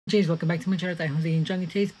Welcome back to my channel. I'm Jose and Jeunnies.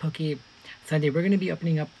 Today's Poké-Tuesday. We're going to be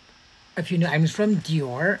opening up a few new items from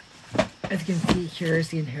Dior. As you can see, here's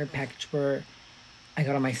the entire package where I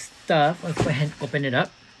got all my stuff. Let's go ahead and open it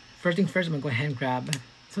up. First things first, I'm going to go ahead and grab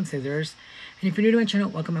some scissors. And if you're new to my channel,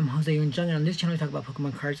 welcome. I'm Jose and Jeunnies. On this channel, we talk about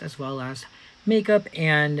Pokemon cards as well as makeup.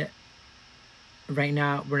 And right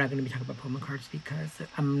now, we're not going to be talking about Pokemon cards because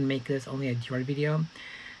I'm going to make this only a Dior video.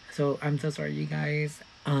 So I'm so sorry, you guys.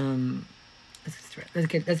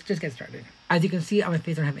 Let's just get started. As you can see on my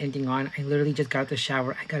face, I don't have anything on. I literally just got out the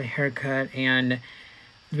shower. I got a haircut, and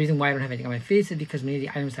the reason why I don't have anything on my face is because many of the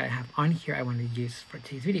items that I have on here I want to use for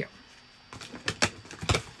today's video.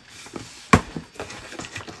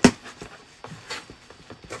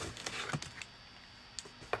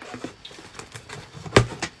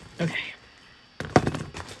 Okay.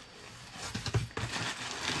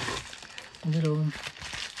 A little,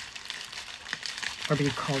 what do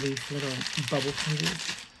you call these little bubble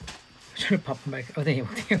fingers? I'm trying to pop them back. Oh, they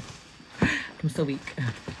able to. I'm so weak.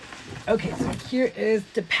 Okay, so here is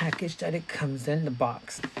the package that it comes in, the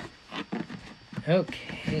box.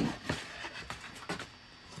 Okay.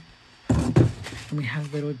 And we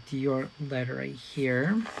have a little Dior letter right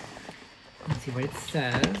here. Let's see what it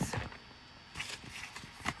says.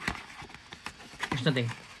 There's nothing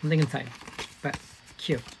inside, but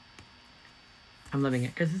cute. I'm loving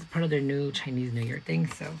it. This is part of their new Chinese New Year thing,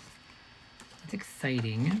 so it's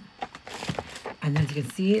exciting. And as you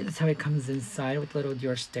can see, that's how it comes inside with a little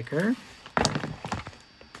Dior sticker.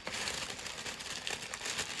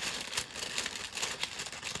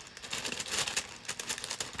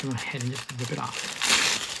 Go ahead and just rip it off.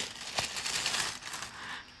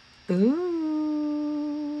 Ooh.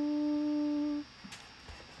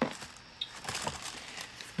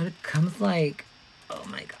 That's what it comes like. Oh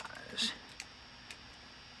my gosh.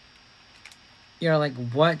 You're like,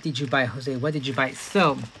 what did you buy, Jose? What did you buy?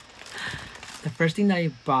 So, the first thing that I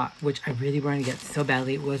bought, which I really wanted to get so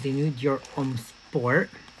badly, was the new Dior Homme Sport.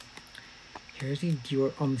 Here's the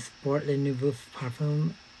Dior Homme Sport, the nouveau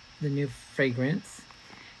parfum, the new fragrance.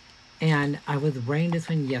 And I was wearing this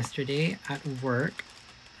one yesterday at work.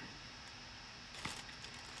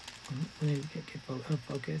 Let me get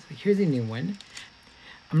focus. Here's a new one.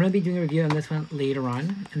 I'm going to be doing a review on this one later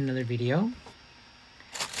on in another video.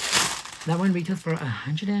 That one retails for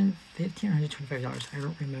 $150 or $125. I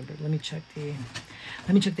don't remember. Let me check the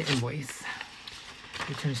invoice.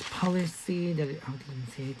 Returns policy. That it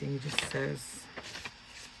didn't say anything. It just says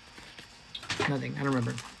nothing. I don't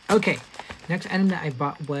remember. Okay. Next item that I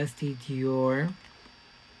bought was the Dior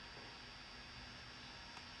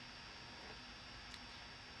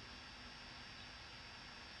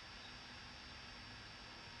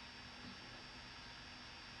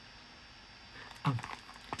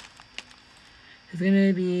it's going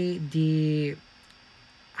to be the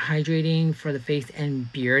hydrating for the face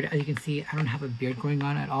and beard. As you can see, I don't have a beard going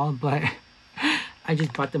on at all, but I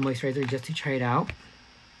just bought the moisturizer just to try it out.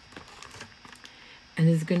 And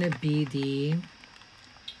this is going to be the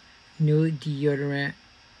new deodorant.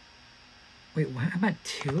 Wait, what? I'm at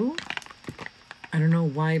 2? I don't know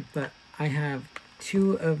why, but I have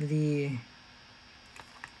 2 of the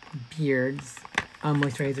beards,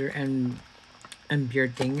 moisturizer and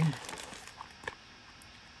beard thing.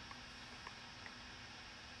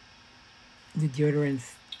 The deodorant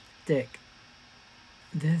stick.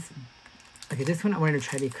 This one I wanted to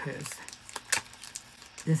try because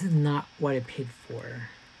this is not what I paid for.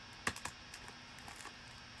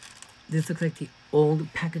 This looks like the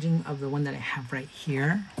old packaging of the one that I have right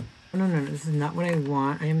here. Oh, no, this is not what I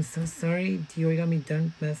want. I am so sorry. Dior got me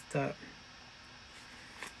done messed up.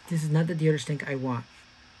 This is not the deodorant stick I want.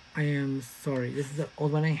 I am sorry. This is the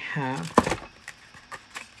old one I have.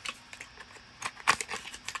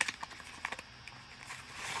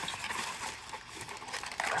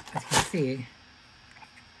 As you can see,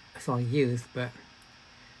 it's all used, but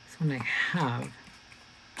this one I have.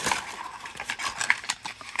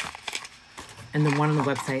 And the one on the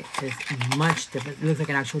website is much different. It looks like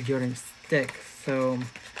an actual deodorant stick, so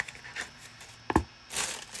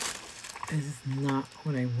this is not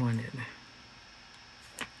what I wanted.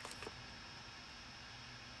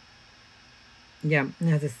 Yeah, it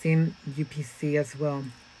has the same UPC as well.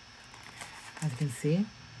 As you can see.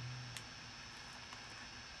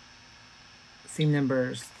 Same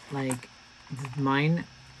numbers, like this is mine,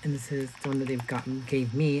 and this is the one that they've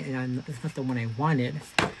gave me, and it's not the one I wanted,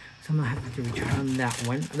 so I'm gonna have to return on that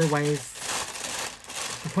one. Otherwise,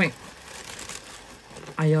 what's the point?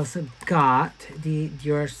 I also got the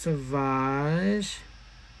Dior Sauvage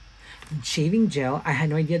shaving gel. I had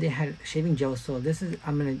no idea they had shaving gel, so this is,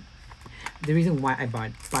 the reason why I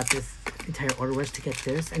bought this entire order was to get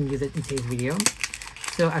this and use it in today's video.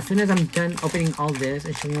 So as soon as I'm done opening all this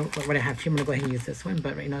and showing you what I have here, I'm gonna go ahead and use this one.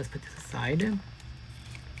 But right now, let's put this aside.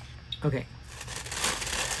 Okay.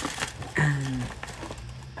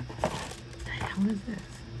 What the hell is this?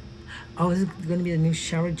 Oh, this is gonna be the new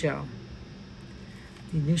shower gel.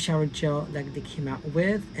 The new shower gel that they came out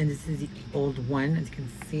with, and this is the old one, as you can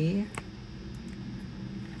see.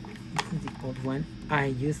 This is the old one. I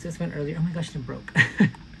used this one earlier. Oh my gosh, it broke.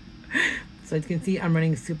 So as you can see, I'm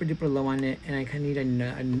running super duper low on it, and I kind of need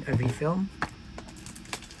a refill.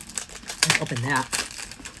 Let's open that.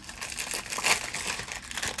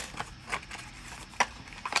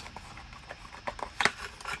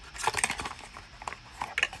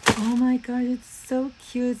 Oh my god, it's so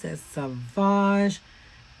cute. It says Sauvage.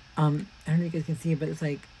 I don't know if you guys can see it, but it's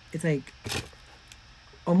like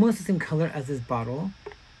almost the same color as this bottle.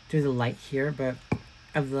 There's a light here, but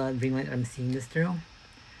of the ring light that I'm seeing this through.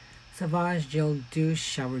 Sauvage Gel Dew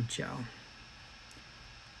Shower Gel.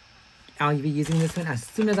 I'll be using this one as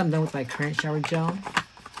soon as I'm done with my current shower gel.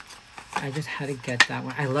 I just had to get that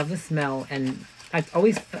one. I love the smell, and I've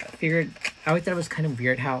always figured, I always thought it was kind of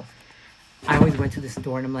weird how I always went to the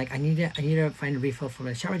store and I'm like, I need to find a refill for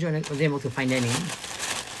my shower gel, and I wasn't able to find any.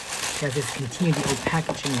 Because it's continued the old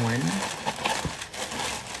packaging one.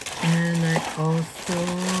 And I also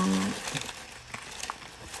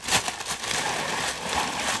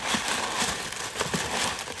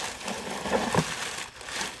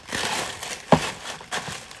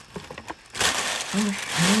oh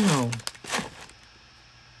hell no.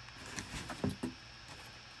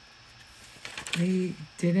 They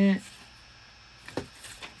didn't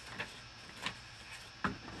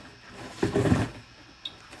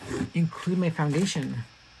include my foundation.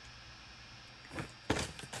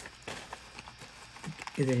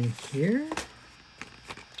 Is it in here?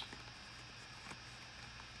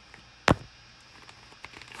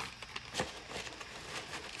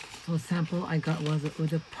 So sample I got was the Eau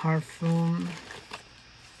de Parfum,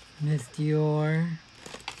 Miss Dior,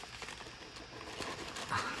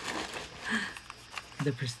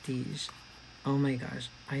 the Prestige. Oh my gosh,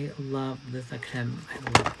 I love this creme. I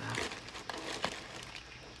love that.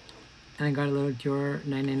 And I got a little Dior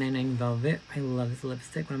 9999 Velvet. I love this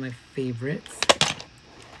lipstick, one of my favorites.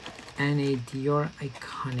 And a Dior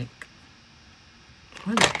Iconic.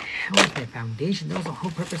 What the hell is my foundation? That was the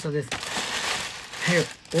whole purpose of this entire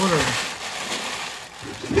order.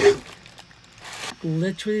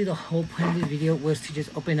 Literally the whole point of this video was to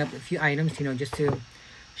just open up a few items, you know, just to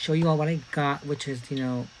show you all what I got, which is, you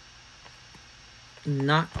know,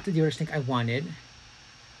 not the Dior stick I wanted.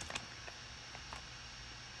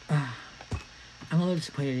 I'm a little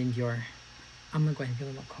disappointed in Dior. I'm gonna go ahead and give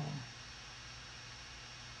them a call.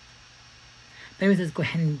 But anyways, let's go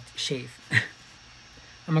ahead and shave.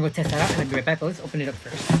 I'm gonna go test that out and I'll be right back, but let's open it up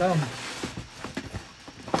first. So,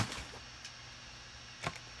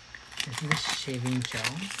 this is a shaving gel.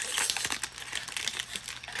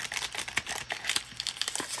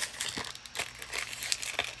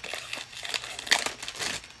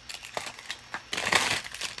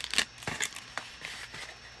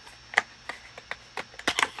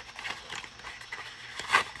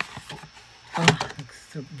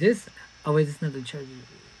 So this, oh wait, this is not the charger.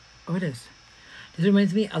 Oh, it is. This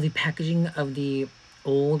reminds me of the packaging of the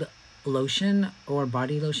old lotion or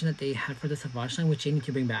body lotion that they had for the Sauvage line, which they need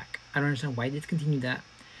to bring back. I don't understand why they discontinued that.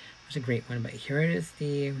 It was a great one, but here it is,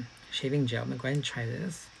 the shaving gel. I'm gonna go ahead and try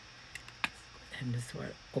this. And this is what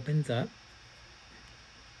it opens up.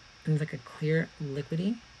 And it's like a clear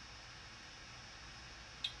liquidy.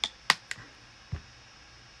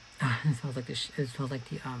 It smells like this. It smells like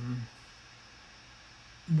the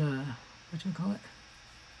what you call it?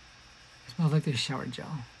 It smells like the shower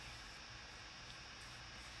gel.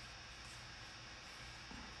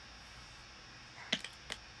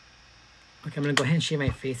 Okay, I'm gonna go ahead and shave my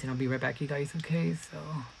face and I'll be right back, you guys. Okay, so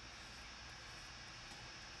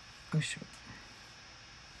oh sure.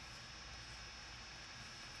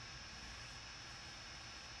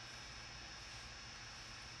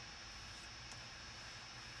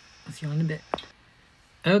 I'll see you all in a bit.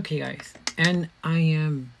 Okay guys, and I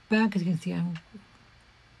am back. As you can see, I'm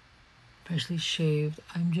freshly shaved.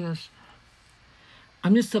 I'm just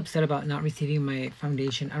so upset about not receiving my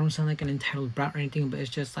foundation. I don't sound like an entitled brat or anything, but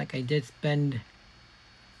it's just like I did spend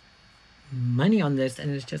money on this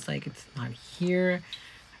and it's just like it's not here.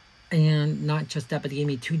 And not just that, but they gave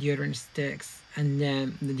me 2 deodorant sticks, and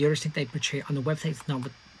then the deodorant stick they portray on the website is not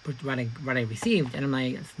what I received, and I'm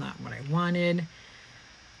like, it's not what I wanted.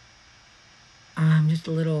 I'm a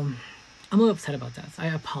little upset about that. So I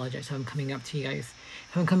apologize if I'm coming up to you guys.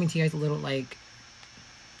 If I'm coming to you guys a little like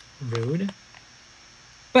rude.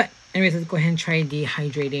 But anyways, let's go ahead and try the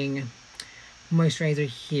hydrating moisturizer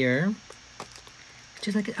here.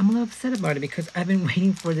 Just like, I'm a little upset about it because I've been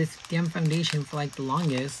waiting for this damn foundation for like the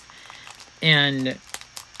longest. And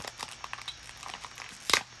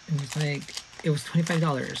it's like, it was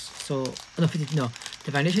 $25. So, no,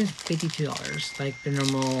 the foundation is $52, like the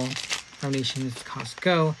normal foundations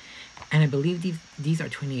Costco. And I believe these are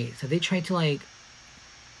 $28. So they tried to like,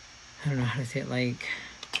 I don't know how to say it, like,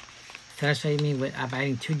 satisfy me with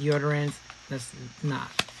adding 2 deodorants. That's not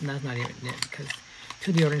even it, because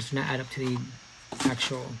 2 deodorants do not add up to the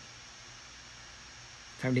actual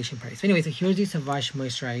foundation price. So anyway, so here's the Sauvage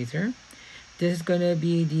moisturizer. This is gonna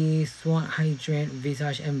be the Swan Hydrant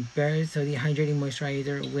Visage and Beard. So the hydrating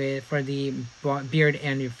moisturizer for the beard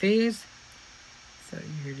and your face. So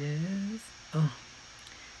here it is. Oh,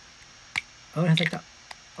 it has like the,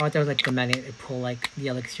 oh, that was like the magnet. It pull like the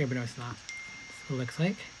elixir, but no, it's not. So it looks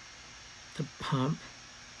like the pump.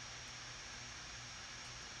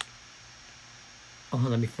 Oh,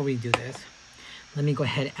 hold on, before we do this, let me go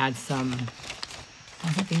ahead and add some,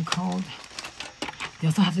 what's that thing called? They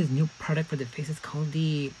also have this new product for the face. It's called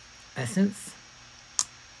the Essence.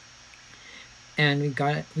 And we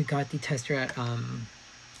got the tester at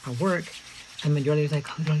work, and majority was like,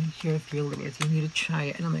 "Hold on, here, feel it. You need to try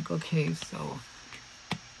it." And I'm like, "Okay." So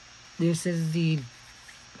this is the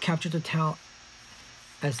Capture Total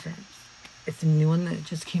Essence. It's a new one that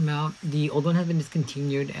just came out. The old one has been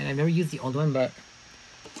discontinued, and I've never used the old one, but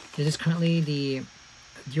this is currently the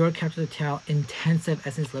Dior Capture Total Intensive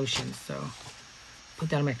Essence Lotion. So put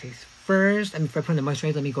that on my face first. And before I put on the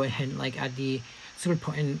moisturizer, let me go ahead and like add the super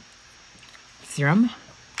potent serum.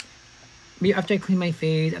 After I clean my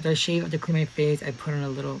face, after I shave, after I clean my face, I put on a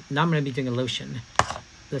little, now I'm going to be doing a lotion.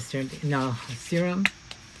 The serum, now a serum.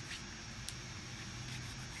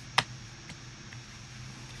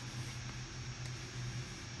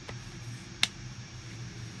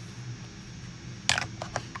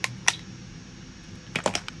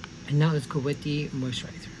 And now let's go with the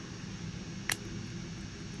moisturizer.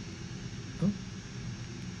 Oh.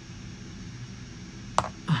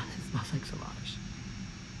 Ah, it smells like Sauvage.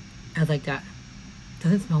 I like that.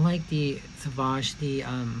 Doesn't smell like the Sauvage, the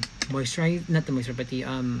moisturizer, not the moisturizer, but the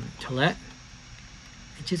toilette.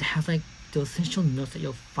 It just has like those essential notes that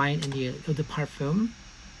you'll find in the eau de parfum.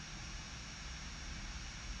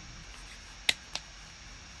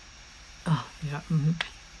 Oh, yeah.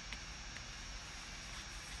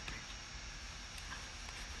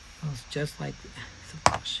 Smells just like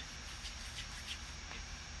Sauvage.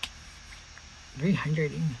 Very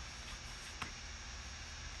hydrating.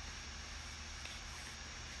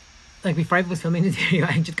 Like before I was filming this video,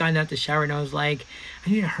 I just got out the shower and I was like, I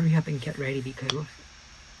need to hurry up and get ready because,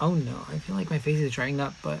 oh no, I feel like my face is drying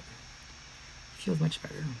up, but it feels much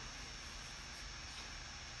better.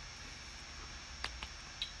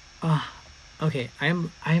 Okay, I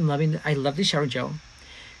am loving I love the shower gel.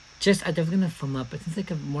 Just, I definitely gonna foam up, but it's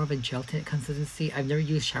like more of a gel consistency. I've never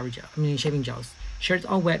used shower gel, shaving gels. Sure, it's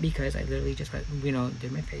all wet because I literally just,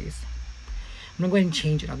 did my face. I'm gonna go ahead and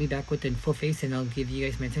change it. I'll be back with the full face and I'll give you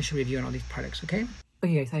guys my essential review on all these products, okay?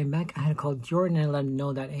 Okay guys, I'm back. I had to call Dior and I let them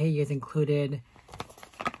know that, hey, you guys included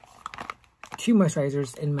 2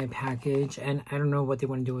 moisturizers in my package, and I don't know what they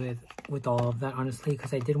want to do with all of that, honestly,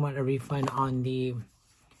 because I did want a refund on the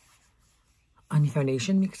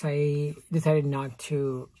foundation because I decided not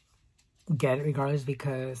to get it regardless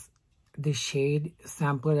because the shade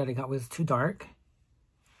sampler that I got was too dark.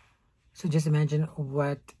 So just imagine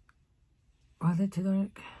was it too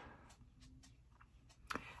dark?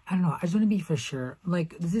 I don't know. I just want to be for sure.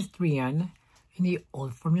 Like, this is 3 yen in the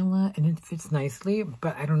old formula and it fits nicely,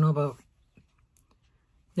 but I don't know about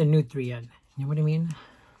the new 3 yen. You know what I mean?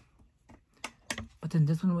 But then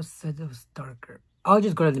this one was said it was darker. I'll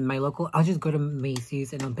just go to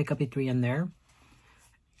Macy's and I'll pick up the 3 yen there.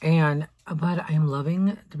 But I am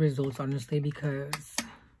loving the results, honestly, because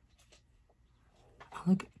I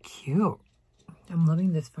look cute. I'm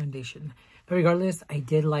loving this foundation. But regardless, I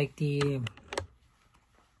did like the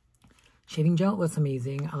shaving gel. It was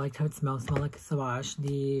amazing. I liked how it smelled. It smelled like Sauvage.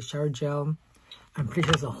 The shower gel, I'm pretty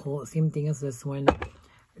sure it's the whole same thing as this one.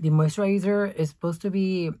 The moisturizer is supposed to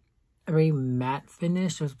be a very matte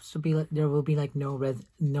finish. There's supposed to be like, there will be like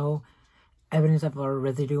no evidence of a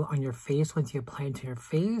residue on your face once you apply it to your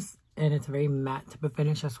face, and it's a very matte type of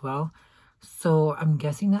finish as well. So I'm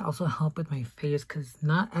guessing that also helped with my face because it's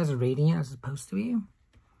not as radiant as it's supposed to be.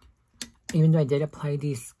 Even though I did apply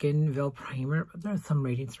the Skin Veil Primer, but there's some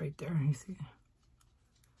radiance right there, you see.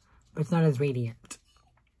 But it's not as radiant.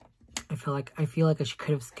 I feel like I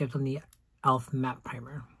could have skipped on the e.l.f. matte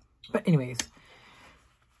primer. But anyways,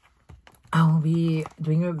 I'll be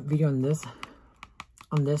doing a video on this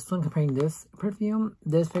one, comparing this perfume,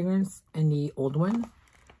 this fragrance, and the old one.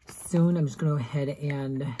 Soon, I'm just gonna go ahead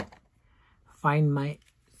and find my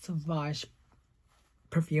Sauvage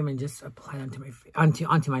perfume and just apply it onto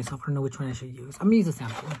myself. I don't know which one I should use. I'm gonna use a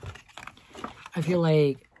sample. I feel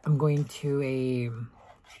like I'm going to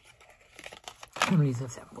I'm gonna use a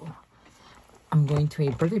sample. I'm going to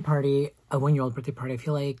a birthday party, a 1-year-old birthday party. I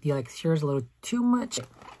feel like the elixir is a little too much.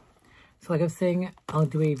 So like I was saying, I'll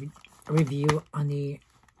do a review on the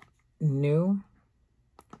new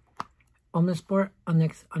Homme Sport on the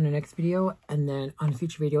next video, and then on a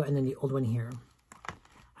future video, and then the old one here.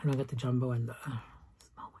 I know I got the jumbo and the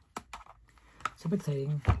small one. Super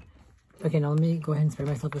exciting. Okay, now let me go ahead and spray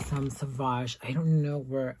myself with some Sauvage. I don't know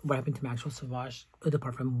what happened to my actual Sauvage. The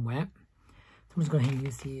parfum went. So I'm just going to go ahead and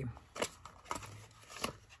use the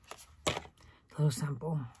little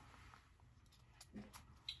sample.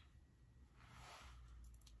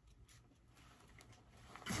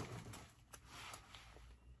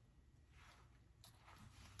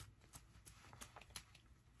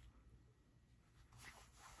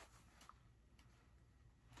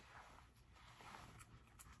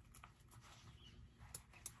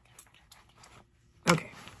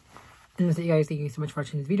 Okay. And that's it, you guys. Thank you so much for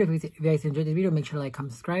watching this video. If you guys enjoyed this video, make sure to like,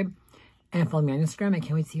 comment, subscribe, and follow me on Instagram. I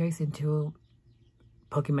can't wait to see you guys into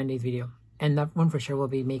Pokemon Days video. And that one for sure will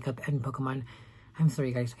be makeup and Pokemon. I'm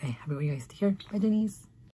sorry, guys. Okay, have a good one, you guys. Take care. Bye, Jeunnies.